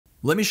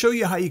Let me show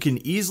you how you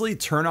can easily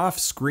turn off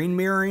screen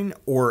mirroring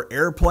or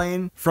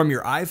AirPlaying from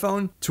your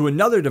iPhone to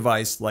another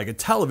device like a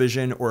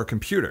television or a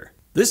computer.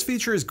 This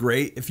feature is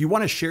great if you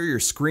want to share your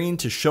screen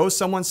to show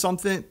someone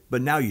something,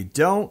 but now you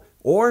don't,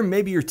 or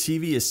maybe your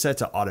TV is set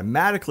to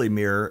automatically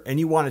mirror and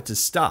you want it to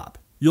stop.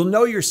 You'll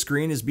know your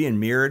screen is being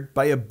mirrored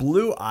by a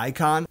blue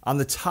icon on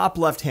the top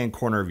left-hand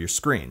corner of your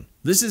screen.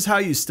 This is how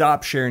you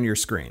stop sharing your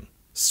screen.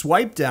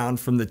 Swipe down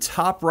from the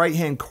top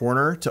right-hand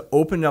corner to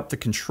open up the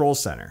control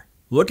center.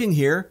 Looking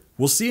here,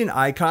 we'll see an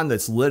icon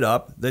that's lit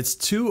up that's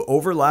two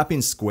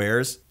overlapping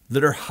squares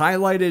that are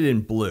highlighted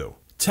in blue.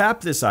 Tap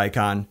this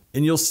icon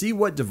and you'll see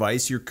what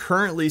device you're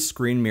currently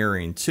screen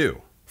mirroring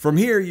to. From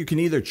here, you can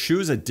either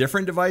choose a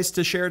different device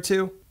to share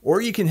to,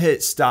 or you can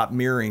hit stop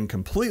mirroring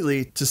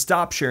completely to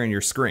stop sharing your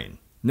screen.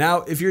 Now,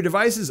 if your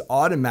device is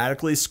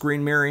automatically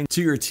screen mirroring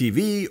to your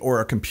TV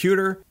or a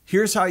computer,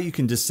 here's how you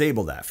can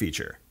disable that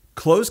feature.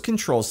 Close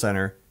Control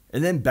Center,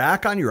 and then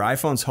back on your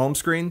iPhone's home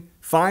screen,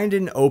 find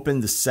and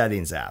open the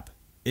Settings app.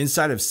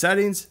 Inside of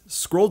Settings,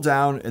 scroll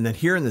down, and then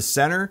here in the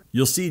center,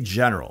 you'll see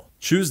General.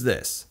 Choose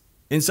this.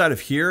 Inside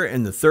of here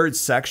in the third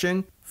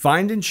section,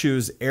 find and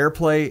choose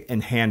AirPlay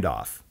and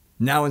Handoff.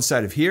 Now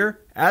inside of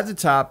here, at the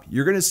top,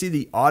 you're going to see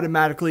the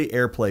automatically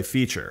AirPlay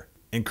feature.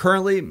 And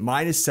currently,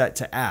 mine is set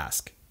to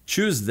Ask.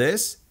 Choose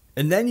this,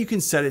 and then you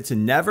can set it to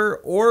never,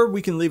 or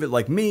we can leave it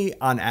like me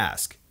on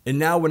Ask. And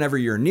now whenever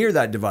you're near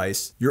that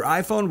device, your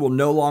iPhone will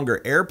no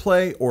longer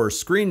AirPlay or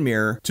screen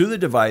mirror to the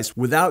device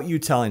without you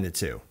telling it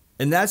to.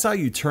 And that's how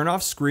you turn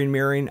off screen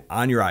mirroring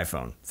on your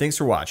iPhone. Thanks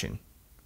for watching.